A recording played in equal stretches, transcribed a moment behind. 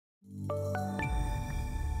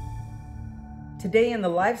Today in the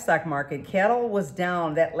livestock market, cattle was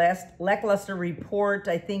down. That last lackluster report,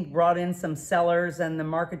 I think, brought in some sellers and the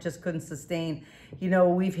market just couldn't sustain. You know,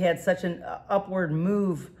 we've had such an upward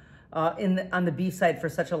move on the beef side for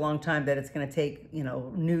such a long time that it's going to take, you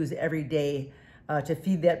know, news every day to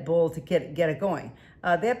feed that bull to get it going.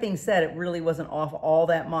 That being said, it really wasn't off all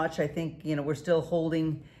that much. I think, you know, we're still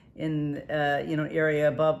holding in you know, an area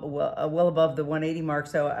above, well above the 180 mark.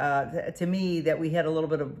 So to me, that we had a little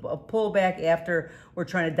bit of a pullback after we're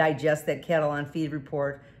trying to digest that cattle on feed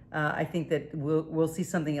report. I think that we'll see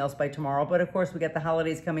something else by tomorrow. But of course, we got the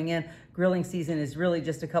holidays coming in. Grilling season is really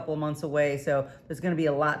just a couple of months away. So there's going to be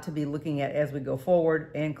a lot to be looking at as we go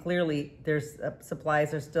forward. And clearly, there's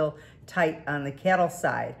supplies are still tight on the cattle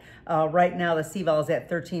side. Right now, the CVAL is at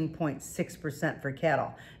 13.6% for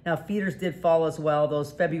cattle. Now, feeders did fall as well.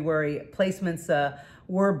 Those February placements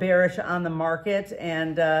were bearish on the market.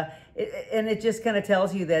 And it just kind of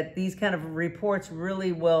tells you that these kind of reports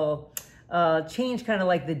really will change kind of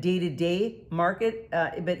like the day-to-day market.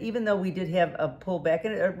 But even though we did have a pullback,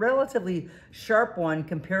 and a relatively sharp one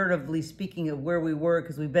comparatively speaking of where we were,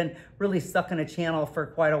 because we've been really stuck in a channel for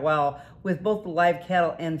quite a while with both the live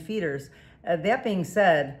cattle and feeders. That being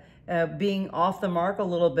said, being off the mark a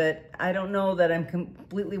little bit, I don't know that I'm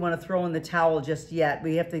completely want to throw in the towel just yet.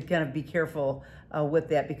 We have to kind of be careful with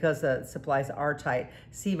that because supplies are tight.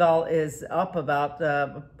 CVAL is up about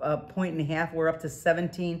a 1.5 points. We're up to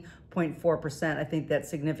 17.4%. I think that's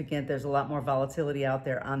significant. There's a lot more volatility out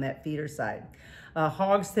there on that feeder side.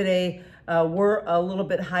 Hogs today were a little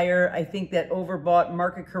bit higher. I think that overbought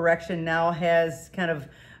market correction now has kind of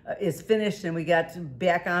is finished, and we got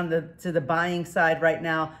back on to the buying side right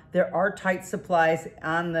now. There are tight supplies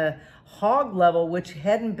on the hog level, which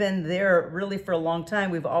hadn't been there really for a long time.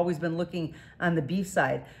 We've always been looking on the beef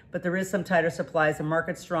side, but there is some tighter supplies. The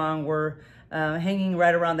market's strong. We're hanging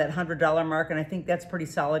right around that $100 mark, and I think that's pretty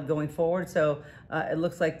solid going forward. So it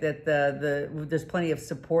looks like that there's plenty of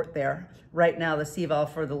support there. Right now, the CVAL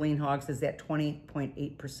for the lean hogs is at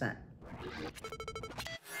 20.8%.